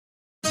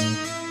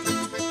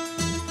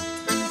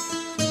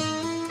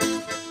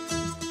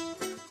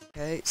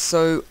Okay,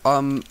 so,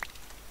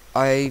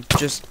 I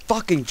just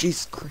fucking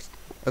Jesus Christ.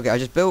 Okay, I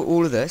just built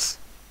all of this.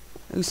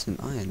 Oh, some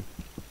iron.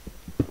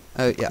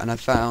 Oh, yeah, and I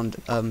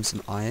found,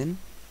 some iron.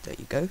 There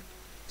you go.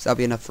 So that'll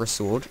be enough for a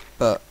sword.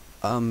 But,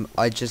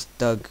 I just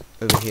dug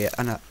over here,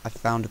 and I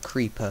found a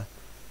creeper.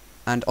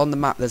 And on the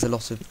map, there's a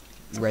lot of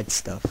red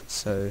stuff,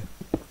 so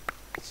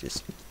let's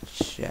just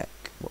check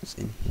what's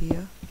in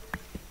here.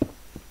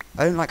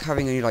 I don't like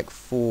having only, like,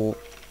 4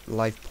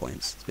 life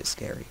points. It's a bit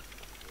scary.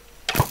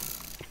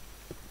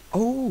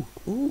 Oh,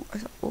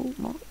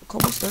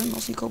 cobblestone,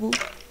 mossy cobble.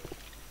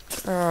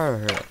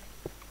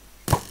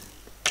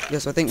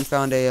 Yes, I think we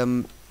found a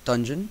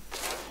dungeon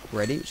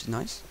already, which is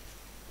nice.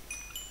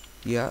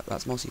 Yeah,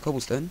 that's mossy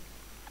cobblestone.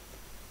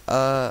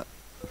 I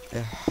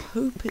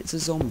hope it's a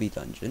zombie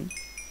dungeon,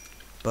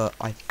 but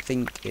I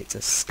think it's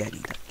a skelly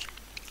dungeon.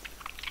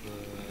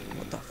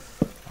 What the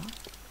fuck?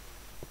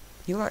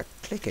 You like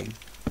clicking?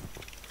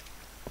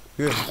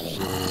 Yeah.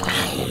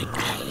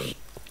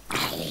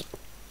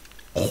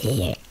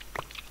 There's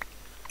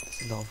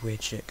a lot of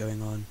weird shit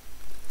going on,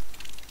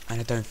 and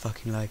I don't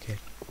fucking like it.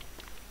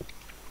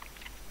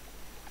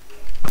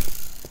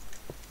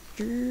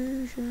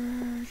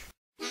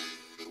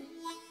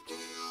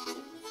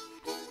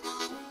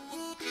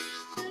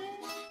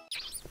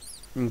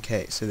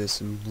 Okay, so there's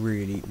some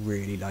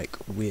really like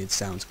weird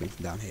sounds coming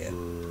from down here.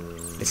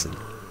 Listen.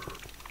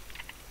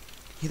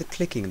 Hear the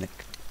clicking and the...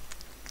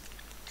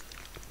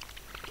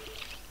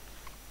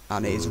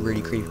 And it is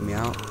really creeping me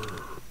out.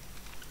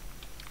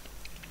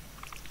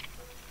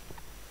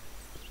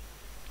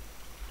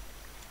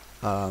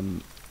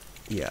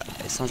 Yeah,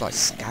 it sounds like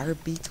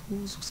scarab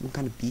beetles or some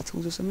kind of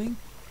beetles or something.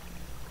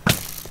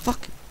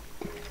 Fuck!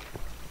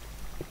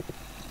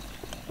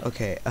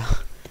 Okay,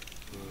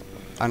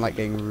 I'm like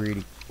getting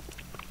really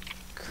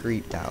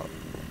creeped out.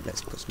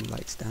 Let's put some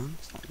lights down.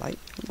 It's not light.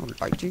 I don't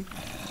like you.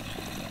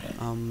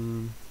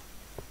 More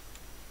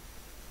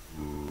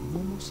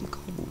mossy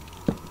cobble.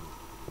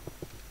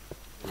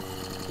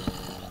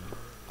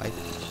 I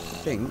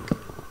think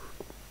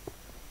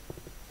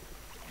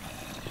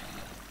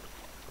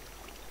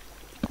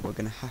what we're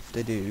gonna have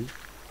to do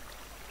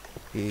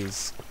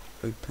is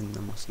open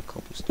the mossy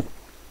cobblestone.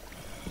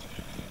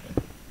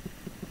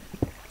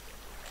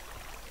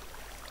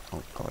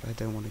 Oh god, I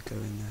don't want to go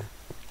in there.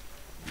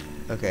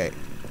 Okay,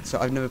 so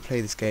I've never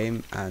played this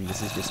game, and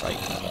this is just like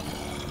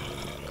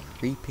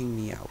creeping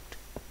me out.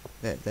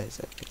 There's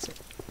it. It's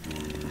it.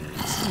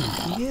 Listen,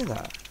 can you hear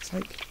that? It's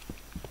like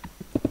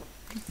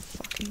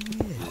fucking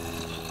weird.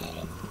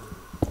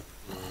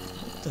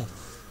 What the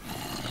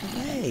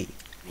hey?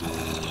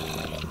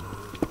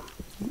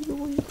 You the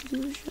one who can do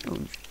the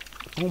challenge?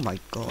 Oh my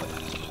god.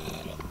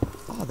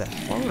 Oh, they're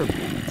horrible.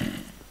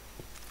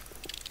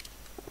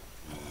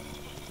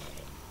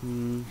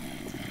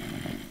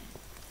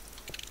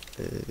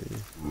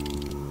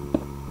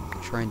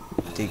 Try and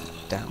dig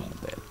down a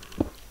bit.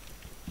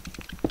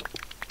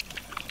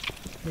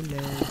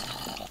 Hello.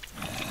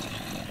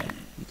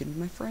 You can be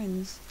my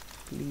friends,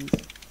 please.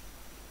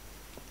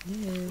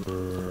 Yeah.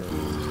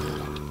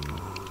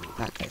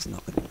 That guy's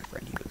not gonna be my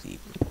friend, he looks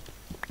evil.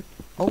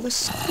 Oh, the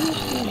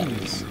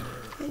scorpions!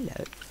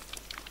 Hello.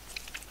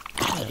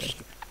 Hello.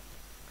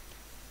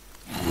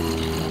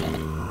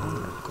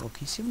 Oh my god,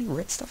 can you see how many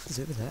red stuff is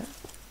over there?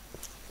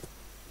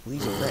 Well,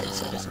 these are red,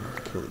 so I guess I'm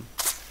gonna kill them.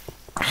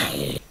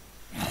 Okay,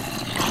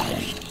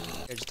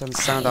 just turn the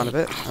sound down a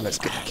bit, and let's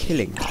get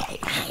killing.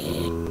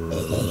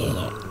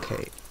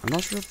 Okay, I'm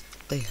not sure if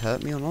they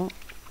hurt me or not.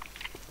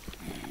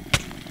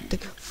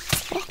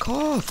 Fuck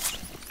off!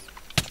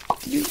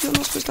 You're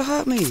not supposed to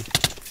hurt me!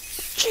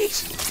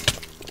 Jesus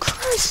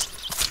Christ!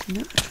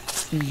 No.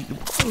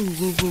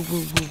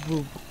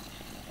 Whoa.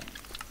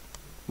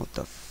 What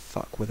the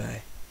fuck were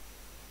they?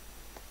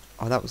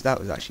 Oh, that was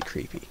actually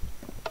creepy.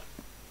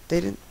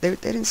 They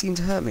didn't seem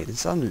to hurt me, then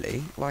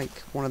suddenly,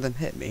 like, one of them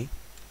hit me,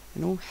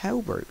 and all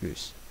hell broke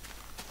loose.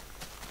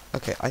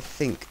 Okay, I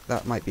think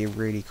that might be a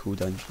really cool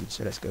dungeon,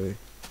 so let's go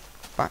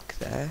back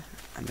there,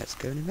 and let's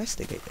go and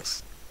investigate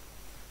this.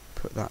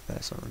 Put that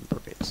there so I remember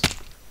where it is.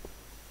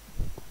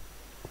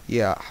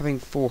 Yeah, having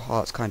 4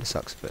 hearts kind of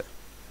sucks a bit.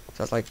 So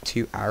that's like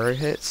 2 arrow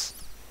hits,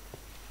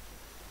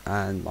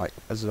 and like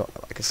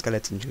a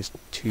skeleton just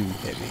 2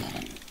 hit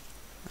me.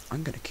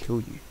 I'm gonna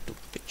kill you,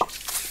 little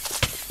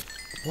bitches.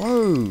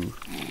 Whoa!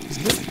 There's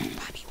little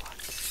bunny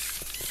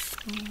ones.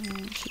 Oh,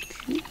 so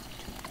cute.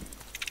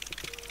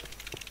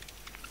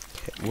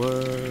 Okay,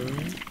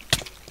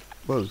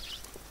 whoa.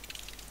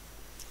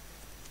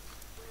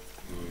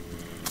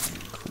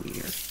 Come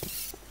here.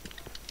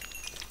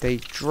 They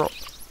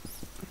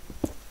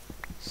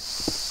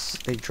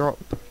drop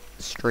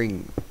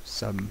string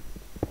some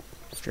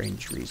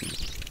strange reason.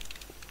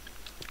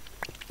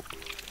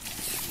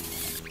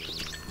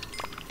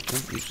 I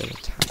don't think they'll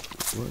attack.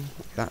 Whoa,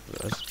 that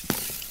does.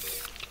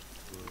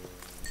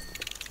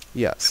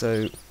 Yeah,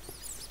 so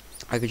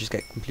I could just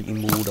get completely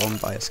mauled on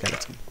by a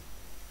skeleton.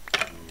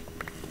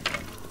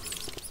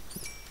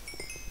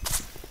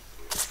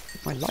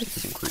 My life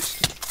has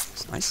increased.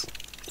 It's nice.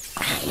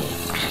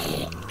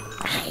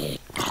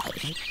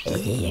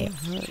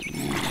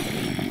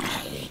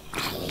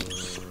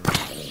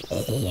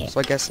 So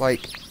I guess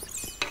like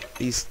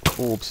these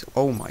orbs.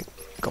 Oh my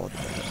god,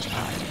 that's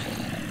bad.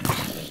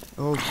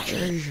 Oh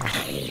Jesus.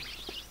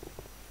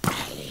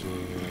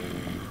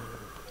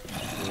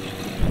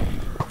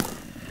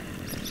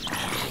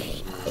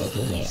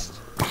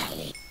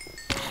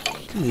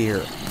 Come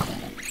here.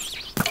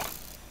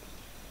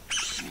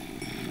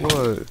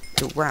 Whoa,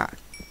 the rat.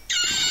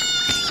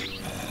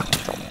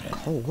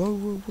 Oh, whoa,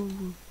 whoa, whoa,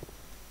 whoa.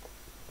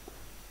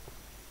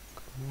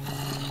 Come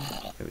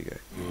on. There we go.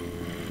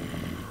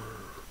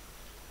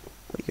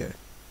 Where you go?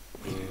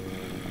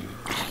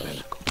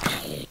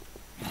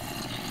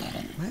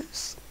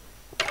 Where's...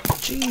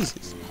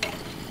 Jesus.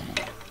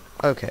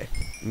 Okay,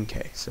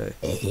 okay, so...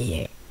 do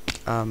we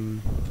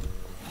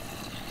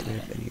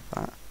have any of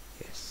that?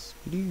 Yes,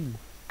 we do.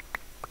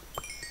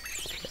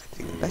 Okay, I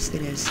think the best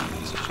thing is to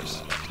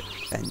just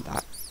bend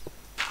that,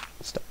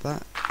 stop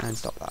that, and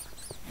stop that.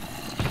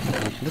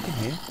 Look in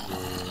here.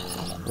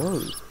 Whoa,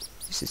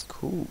 this is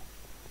cool.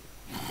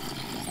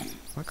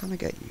 Why can't I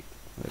get you?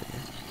 There we go.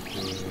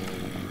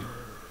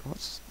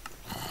 What's...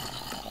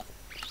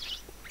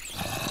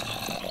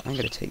 I'm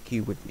gonna take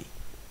you with me.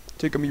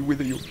 Take me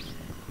with you.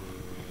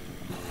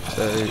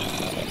 So...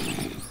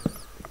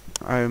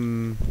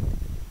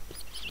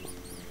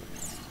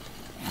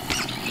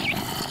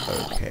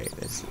 okay,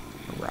 there's a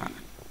rat.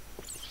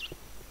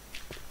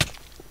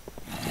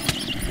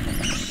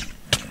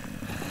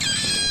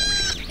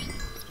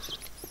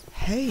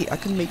 Hey, I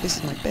can make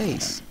this my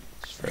base.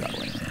 Just throw that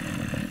away.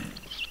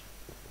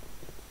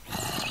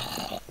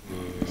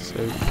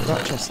 So, for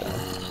that chest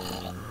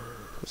there,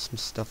 put some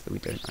stuff that we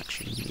don't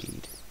actually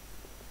need.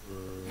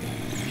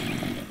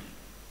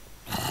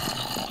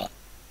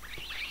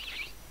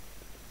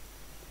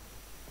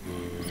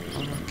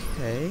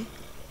 Okay.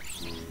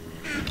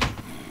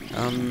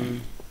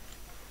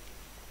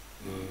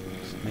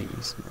 Let's make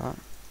me some of that.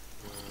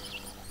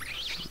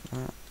 Some of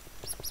that.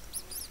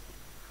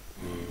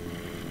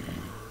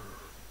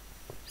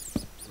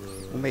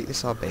 We'll make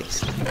this our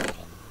base.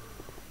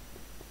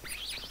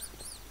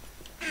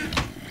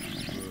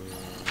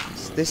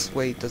 This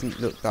way doesn't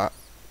look that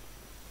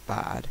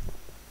bad.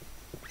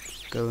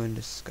 Go and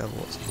discover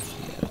what's in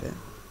here a bit.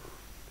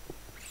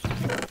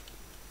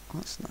 Oh,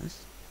 that's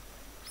nice.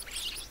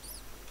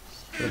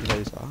 Whatever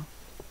those are.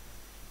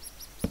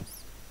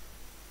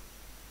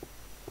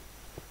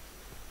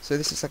 So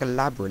this is like a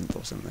labyrinth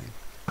or something.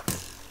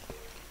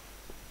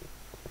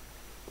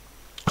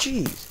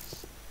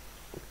 Jesus.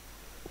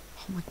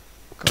 Oh my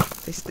god.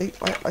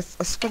 I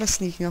swear they're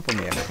sneaking up on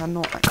me. I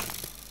cannot.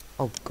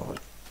 Oh god.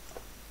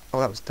 Oh,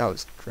 that was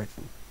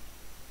dreadful.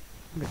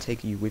 I'm gonna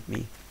take you with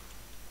me.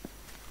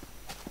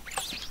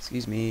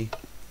 Excuse me.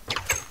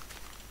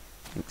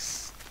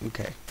 Thanks.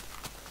 Okay.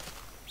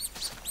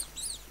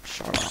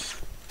 Shut up.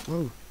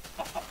 Whoa.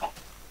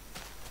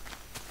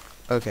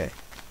 Okay.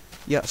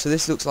 Yeah, so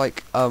this looks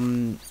like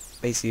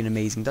basically an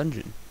amazing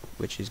dungeon,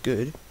 which is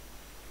good.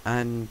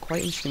 And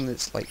quite interesting that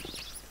it's like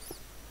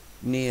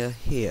near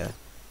here.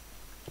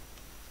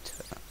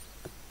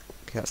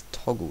 Okay, that's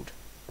toggled.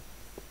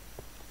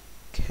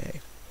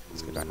 Okay.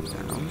 Let's go back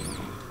down.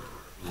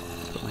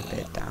 Put my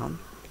bed down.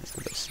 Let's have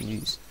a little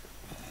snooze.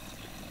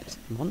 There's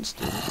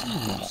monsters. There's no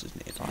monsters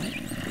nearby.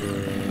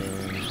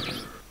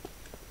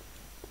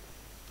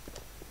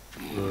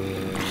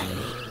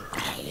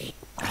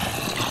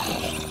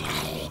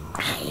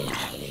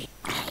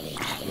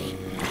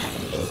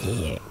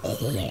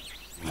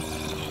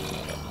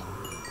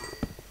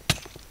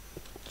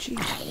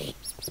 Jeez.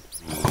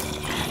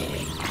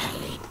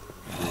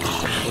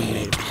 We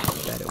made a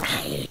better one.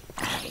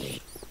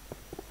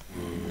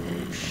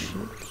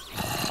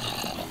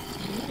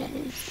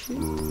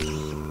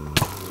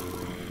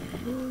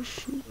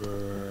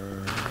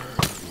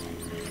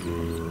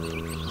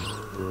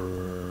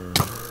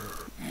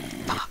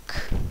 Fuck.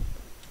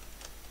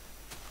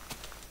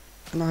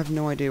 And I have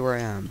no idea where I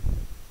am.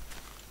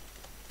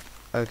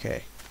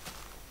 Okay.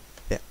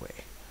 That way.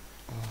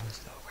 Oh, there's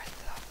a little red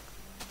there.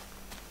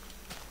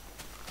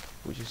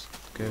 We'll just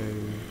go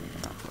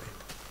that way.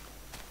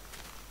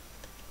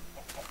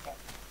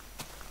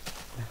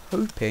 I'm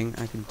hoping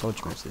I can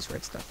dodge most of this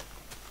red stuff.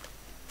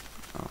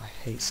 Oh, I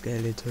hate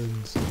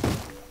skeletons.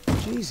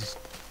 Jesus.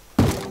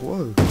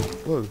 Whoa.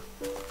 Whoa.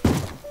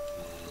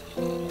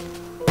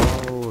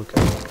 Oh,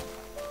 okay.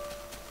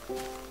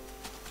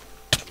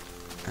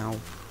 Ow.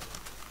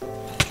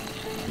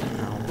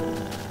 Ow.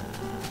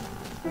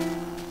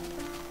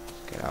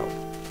 Get out.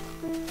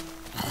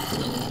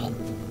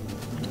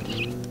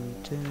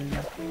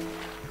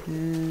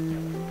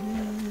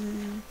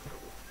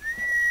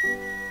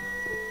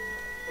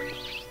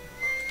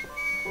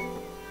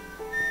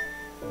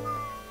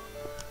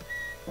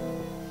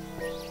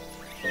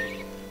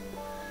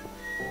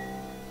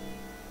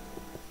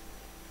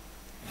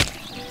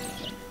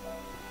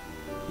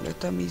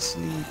 Let me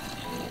sleep.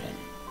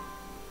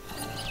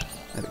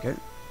 There we go.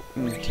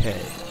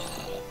 Okay.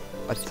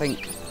 I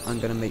think I'm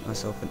gonna make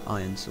myself an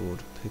iron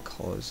sword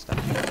because that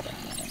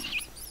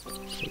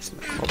takes some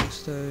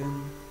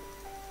cobblestone.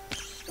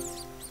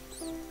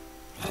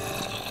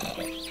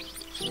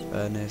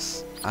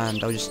 furnace,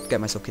 and I'll just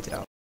get myself kitted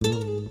out.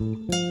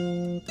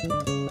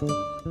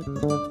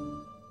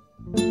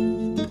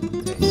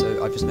 Okay,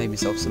 so I've just made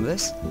myself some of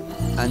this,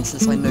 and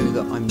since I know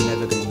that I'm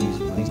never going to use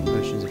one of these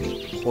potions of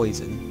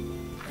poison,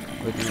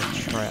 we're going to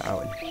try it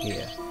out in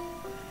here.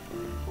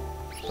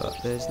 But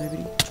there's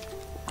nobody.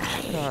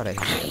 Get out of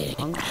here,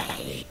 punk.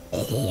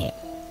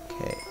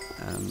 Okay,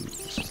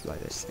 let's just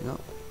light this thing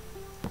up.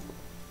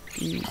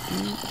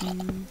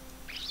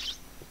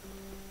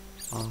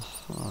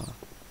 Aha.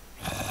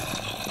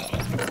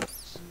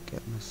 Let's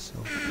get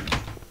myself.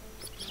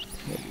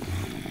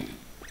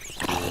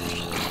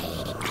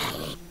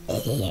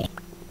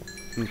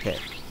 Okay.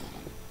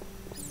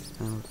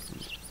 Now,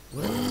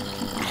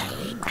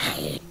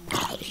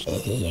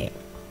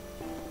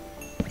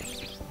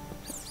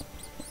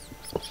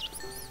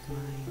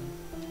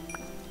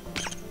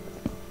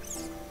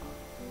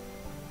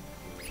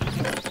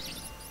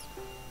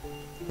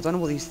 I don't know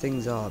what these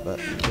things are, but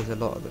there's a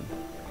lot of them,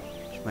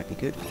 which might be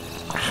good.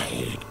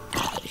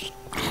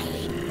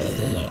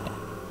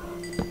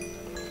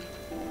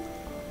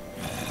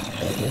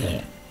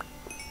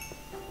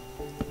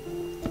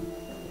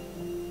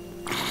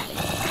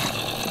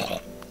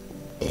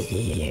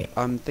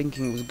 I'm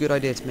thinking it was a good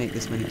idea to make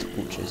this many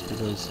torches because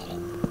there's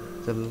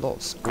a lot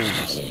of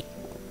spawns.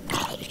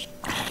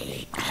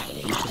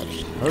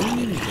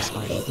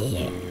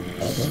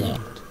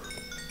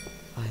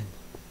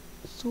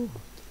 Sword.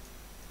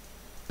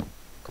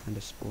 What kind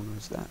of spawner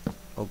is that?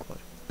 Oh god.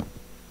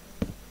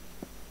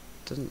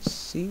 Doesn't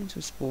seem to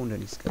have spawned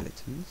any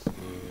skeletons.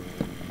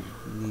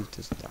 Neither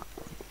does that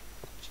one,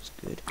 which is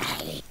good.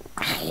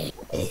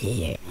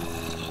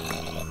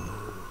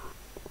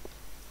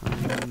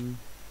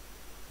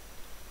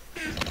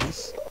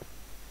 This.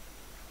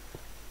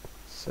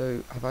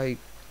 So have I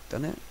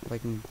done it? Have I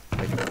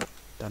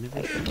done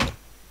everything?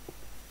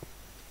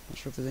 Not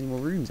sure if there's any more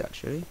rooms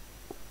actually.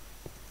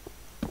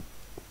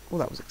 Oh,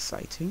 that was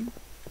exciting.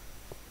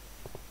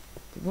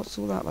 But what's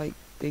all that like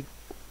big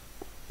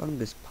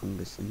fungus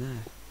pungus in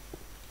there?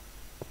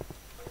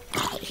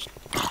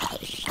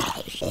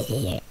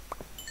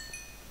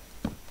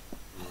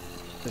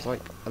 There's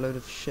like a load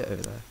of shit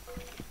over there.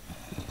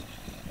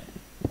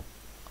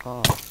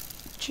 Oh,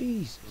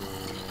 Jesus.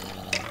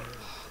 You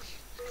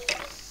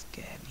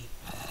scare me.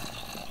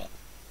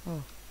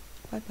 Oh,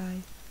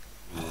 bye-bye.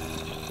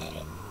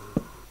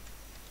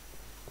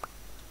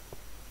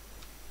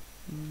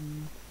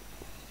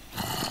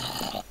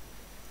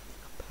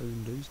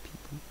 Capone those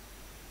people.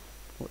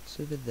 What's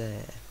over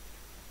there?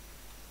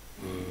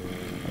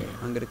 Okay,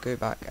 I'm gonna go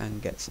back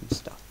and get some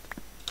stuff.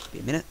 Be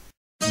a minute.